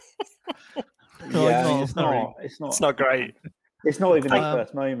 It's not great. It's not even his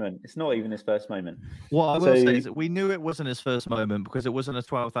first moment. It's not even his first moment. What I will say is that we knew it wasn't his first moment because it wasn't a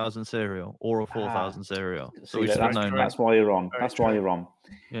 12,000 serial or a 4,000 serial. So we should have known. That's why you're wrong. That's why you're wrong.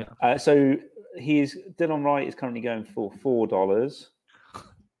 Yeah. So Delon Wright is currently going for $4,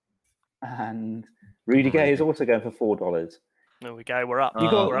 and Rudy Gay is also going for $4. There we go. We're up. You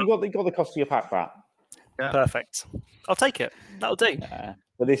got the cost of your pack back. Yeah. Perfect. I'll take it. That'll do.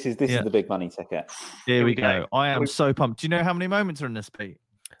 But this is the big money ticket. Here we go. I am so pumped. Do you know how many moments are in this, Pete?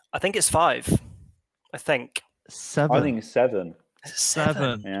 I think it's 5. I think 7. I think it's 7.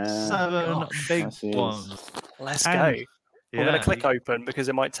 7. Yeah. 7 big That is- ones. Let's And- go. I'm going to click open because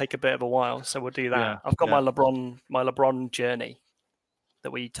it might take a bit of a while. So we'll do that. Yeah, I've got yeah. my LeBron journey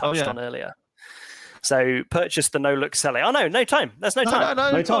that we touched yeah. on earlier. So purchase the no-look seller. Oh, no time. There's no time.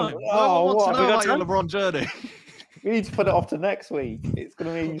 No time. Oh, what? what? Have To we know got about your LeBron journey. We need to put it off to next week. It's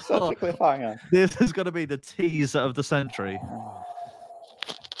going to be such a cliffhanger. This is going to be the teaser of the century.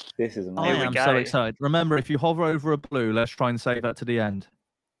 This is I amazing. we am go. so excited. Remember, if you hover over a blue, let's try and save that to the end.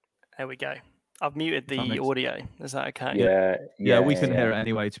 There we go. I've muted That the makes- audio. Is that okay? Yeah, We can hear it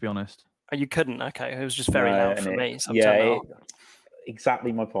anyway, to be honest. Oh, you couldn't? Okay. It was just very No, loud and for it- me. So yeah, I've turned that off.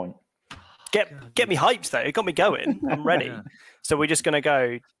 exactly my point. Get me hyped, though. It got me going. I'm ready. Yeah. So we're just going to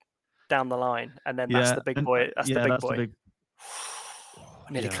go down the line. And then that's Yeah, the big and- boy. That's the big boy. big-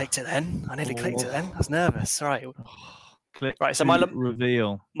 I nearly Yeah. clicked it then. I was nervous. All right. Click Right, so to my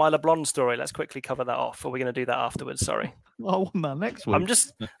reveal. My LeBron story. Let's quickly cover that off. Or are we going to do that afterwards? Sorry. I want that next week. I'm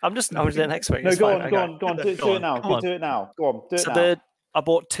just doing it next week. No, It's go fine. on, go Okay. on, go on. Do Go it on, now. come on. Do it now. Go on, do it So now. I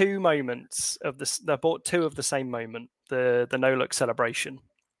bought 2 moments of this. I bought 2 of the same moment. The no look celebration.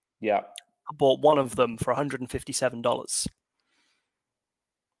 Yeah, I bought one of them for $157.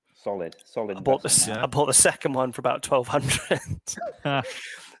 solid. I bought investment. Yeah. I bought the second one for about $1,200.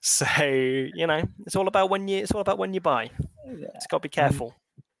 So it's all about when you buy. It's got to be careful.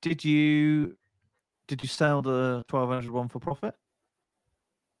 Did you sell the 1,200 one for profit?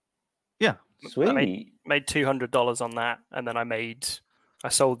 Yeah. Sweet. Made $200 on that, and then I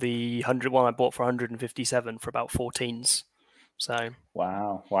sold the 100 one I bought for 157 for about 14s. So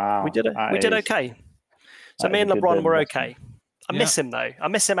Wow. we did okay. So that me is and a good LeBron were investment. okay. I miss him though. I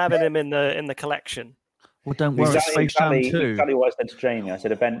miss him having him in the collection. Well, don't worry. Space Jam 2. Exactly what I said to Jamie. I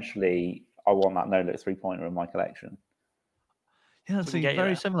said eventually I want that no look 3-pointer in my collection. Yeah, can see, get you very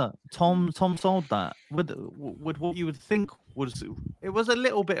there. similar. Tom sold that with what you would think was a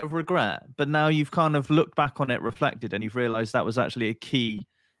little bit of regret, but now you've kind of looked back on it, reflected, and you've realised that was actually a key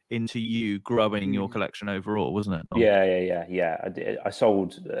into you growing your collection overall, wasn't it? Tom? Yeah. I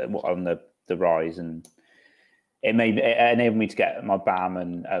sold on the rise, and it enabled me to get my Bam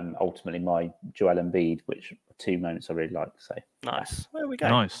and ultimately my Joel Embiid, which are 2 moments I really like. So Nice. There we go.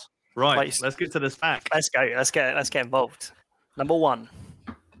 Nice. Right. Place. Let's get to this pack. Let's go. Let's get involved. Number 1.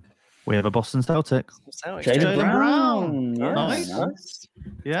 We have a Boston Celtics. Jaylen Brown. Yeah, Nice.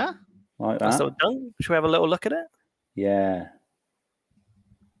 Yeah. Like That's that. all done. Should we have a little look at it? Yeah.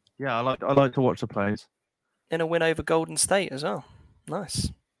 Yeah, I like to watch the plays. In a win over Golden State as well.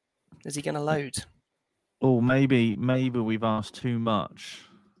 Nice. Is he going to load? Oh, maybe we've asked too much.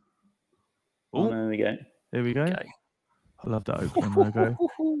 Oh, Oh, there we go. here we go. Okay. I love that opening logo.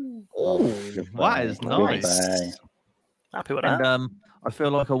 Good That is play. nice. Good play. Happy with that? And I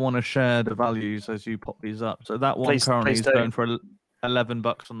feel like I want to share the values as you pop these up. So that one Please- currently please is do. going for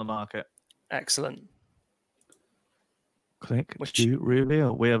 $11 on the market. Excellent. Click Which- to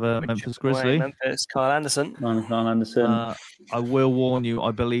reveal. We have a Memphis Grizzly. Memphis, Kyle Anderson. Kyle Anderson. I will warn you.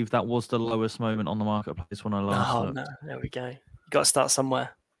 I believe that was the lowest moment on the marketplace when I last Oh, looked. no. There we go. You got to start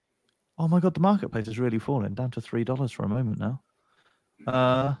somewhere. Oh my god, the marketplace is really falling down to $3 for a moment now.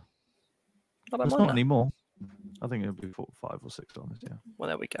 I don't It's mind not that. anymore. I think it'll be $5 or $6. Yeah. Well,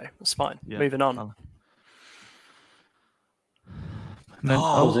 there we go. That's fine. Yeah. Moving on. And then,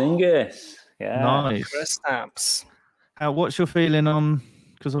 Porzingis. Yeah. nice. Chris Stamps. What's your feeling on?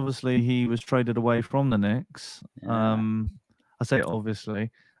 Because obviously he was traded away from the Knicks. Yeah. I say obviously,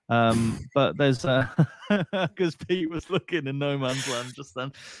 but there's because Pete was looking in no man's land just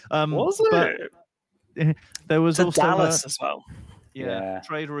then. Was but it? There was To also Dallas as well. Yeah.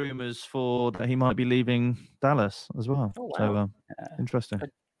 trade rumors for that he might be leaving Dallas as well. Oh, So wow. interesting.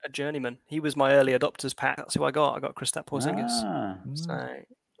 A journeyman. He was my early adopters pack. That's who I got. I got Kristaps Porzingis. Ah. So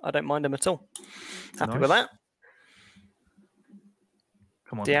I don't mind him at all. Happy with Nice. that.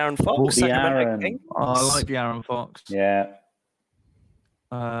 Come on. De'Aaron Fox. Sacramento De'Aaron. Kings. Oh, I like De'Aaron Fox. Yeah.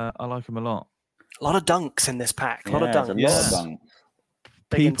 I like him a lot. A lot of dunks in this pack. A lot of Yeah, it's dunks. a lot of Yeah. dunks.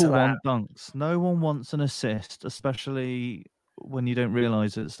 Big into People that. want dunks. No one wants an assist, especially when you don't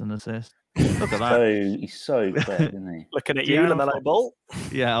realise it's an assist. Look at that. He's so quick, isn't he? Looking at you, De'Aaron LaMelo Fox. Ball.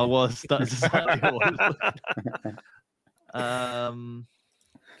 Yeah, I was. That's exactly what I was.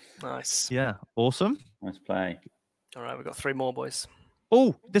 Nice. Yeah, awesome. Nice play. All right, we've got 3 more, boys.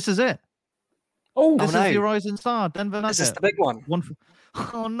 Oh, this is it. Oh, This no. is the Rising Star, Denver Is this Nugget. the big one? One for...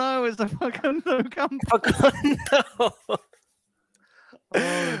 Oh no, it's a fucking no come. No.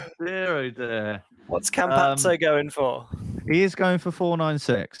 Oh dear, oh dear. What's Campazzo going for? He is going for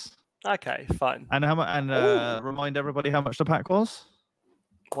 496. Okay, fine. And how much? And remind everybody how much the pack was.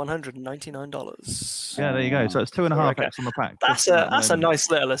 $199. Yeah, there you go. So it's 2.5x on the pack. That's a nice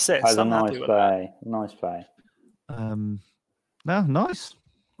little assist. That's a I'm nice happy with that. play. Nice play. No, nice.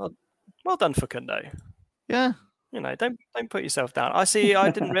 Well done, Facundo. Yeah. Don't put yourself down. I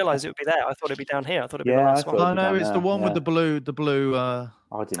didn't realise it would be there. I thought it'd be down here. I thought it'd be the Yeah, last I one. thought- Oh no, down it's the there, one with yeah. the blue. I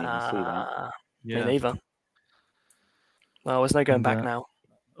didn't even see that. Me neither. Well, there's no going back now.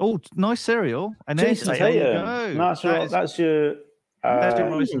 Oh, nice cereal. And Jason there you Tatum. That's your there's your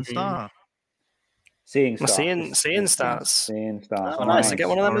rising star. Seeing My stars. seeing stars. Seeing stars. Oh, nice to get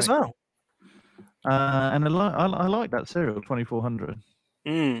one of them as well. And I like that cereal, 2400.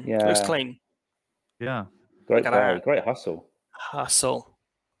 Yeah. Looks clean. Yeah. Great Look at play. that. Great hustle. Hustle.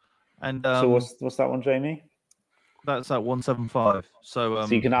 And So what's that one, Jamie? that's at 175. So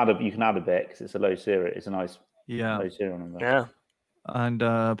So you can add a bit because it's a low serial. It's a nice low serial number. Yeah. And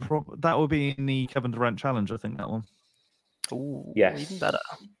that will be in the Kevin Durant challenge, I think, that one. Ooh, Yes. even better.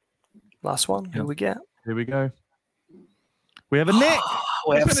 Last one. Who we get? Here we go. We have a Nick.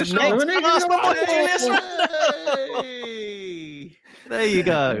 We have some Nick. There you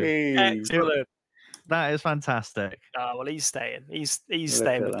go. Excellent. That is fantastic. Oh, well, he's staying. He's Look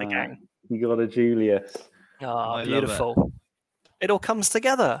staying at with the that. gang. You got a Julius. Oh, I love beautiful. It all comes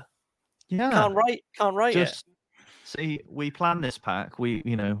together. Yeah. Can't write it. Just see, we planned this pack. We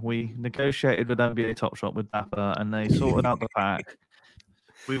negotiated with NBA Top Shot with Dapper, and they sorted out the pack.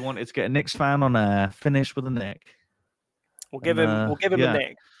 We wanted to get a Knicks fan on air, finish with a Nick. We'll give him a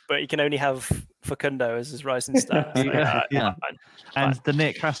Nick, but he can only have Facundo as his rising star. So, Yeah. Fine. And the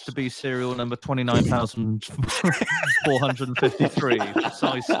Nick has to be serial number 29,453,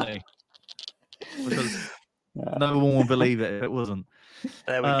 precisely. Because no one will believe it if it wasn't.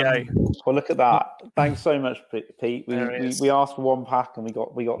 There we go. Well, look at that. Thanks so much, Pete. There We asked for one pack and we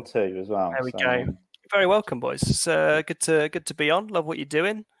got two as well. There we go. Very welcome, boys. It's good to be on. Love what you're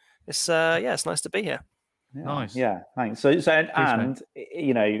doing. It's it's nice to be here. Yeah, Nice. Yeah, thanks. So and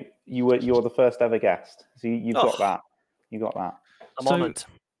you're the first ever guest. So you've got that. You got that. I'm So- honoured.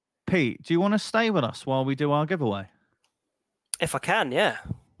 Pete, do you want to stay with us while we do our giveaway? If I can, yeah.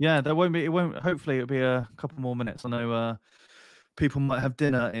 Yeah, hopefully it'll be a couple more minutes. I know people might have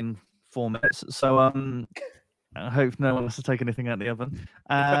dinner in 4 minutes. So I hope no one has to take anything out of the oven.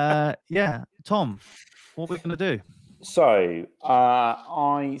 Yeah, Tom, what are we going to do? So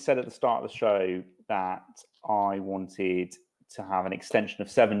I said at the start of the show that I wanted to have an extension of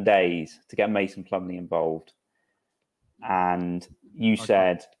 7 days to get Mason Plumlee involved, and you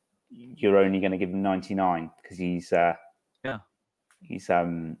said you're only going to give him 99 because he's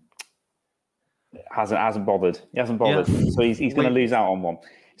hasn't bothered. He hasn't bothered, so he's going to lose out on one.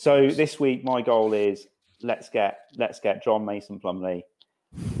 So this week, my goal is let's get John Mason Plumlee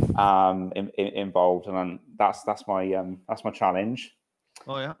involved, and that's my challenge.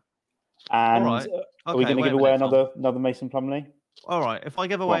 Oh yeah. And All right. are we Okay, going to wait give a away minute, another Mason Plumlee? All right. If I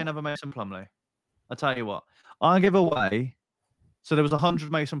give Go away on. another Mason Plumlee, I'll tell you what. I'll give away. So there was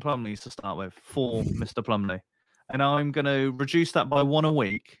 100 Mason Plumlees to start with for Mr. Plumlee, and I'm going to reduce that by one a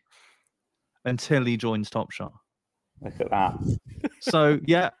week until he joins Top Shot. Look at that. So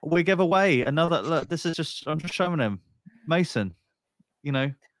yeah, we give away another. Look, I'm just showing him, Mason.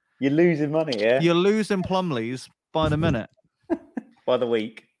 You're You're losing money here losing Plumlees by the minute, by the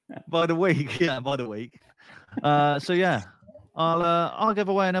week. by the week. Yeah, by the week. So yeah, I'll give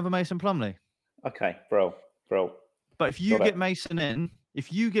away another Mason Plumlee. Okay, bro. But if you Got get it. Mason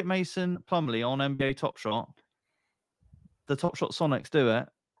Plumlee on NBA Top Shot, the Top Shot Sonics do it.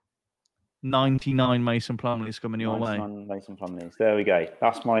 99 Mason Plumlees coming your way. 99 Mason Plumlees. There we go.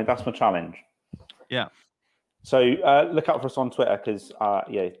 That's my challenge. Yeah. So look out for us on Twitter because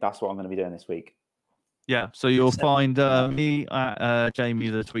that's what I'm going to be doing this week. Yeah. So you'll find me at Jamie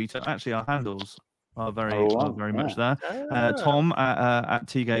the Tweeter. Actually, our handles are very much there. Tom at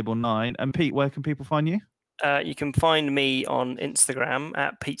tgable9. And Pete, where can people find you? You can find me on Instagram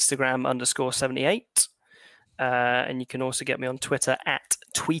at PeteStagram_78. And you can also get me on Twitter at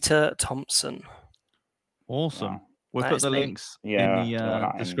Tweeter Thompson. Awesome. Wow. We'll That put is the me. links Yeah, in throw the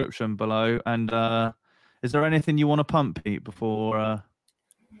that in. description below. And is there anything you want to pump, Pete, before?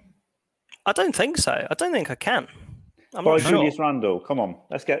 I don't think so. I don't think I can. I'm By not sure. Julius Randle. Come on,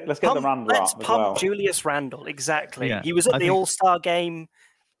 let's get the Randle Let's up as pump well. Julius Randle. Exactly. Yeah, He was at I the think- All-Star game.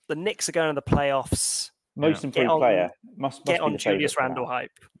 The Knicks are going to the playoffs. Most Get improved on- player. Must Get be on the Julius favourite for Randle that.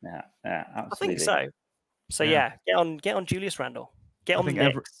 hype. Yeah, I absolutely. think so. So Yeah. get on Julius Randle. Get I on the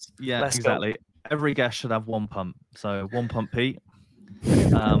think Knicks. yeah, Let's go. exactly. Every guest should have one pump. So one pump, Pete.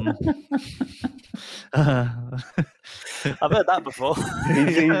 I've heard that before.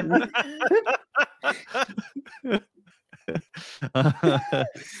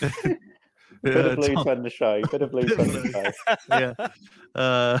 Bit of blue to end the show. Bit of blue to end the show.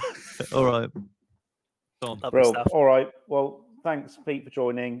 Yeah. All right. Bro, all right. Well, thanks, Pete, for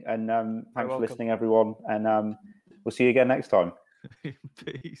joining, and thanks for welcome. listening, everyone. And we'll see you again next time.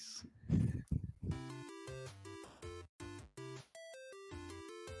 Peace.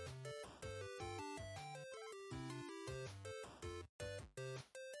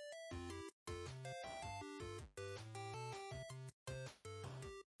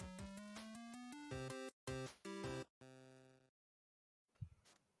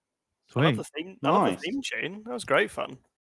 I love the theme. I love the Nice. theme tune. That was great fun.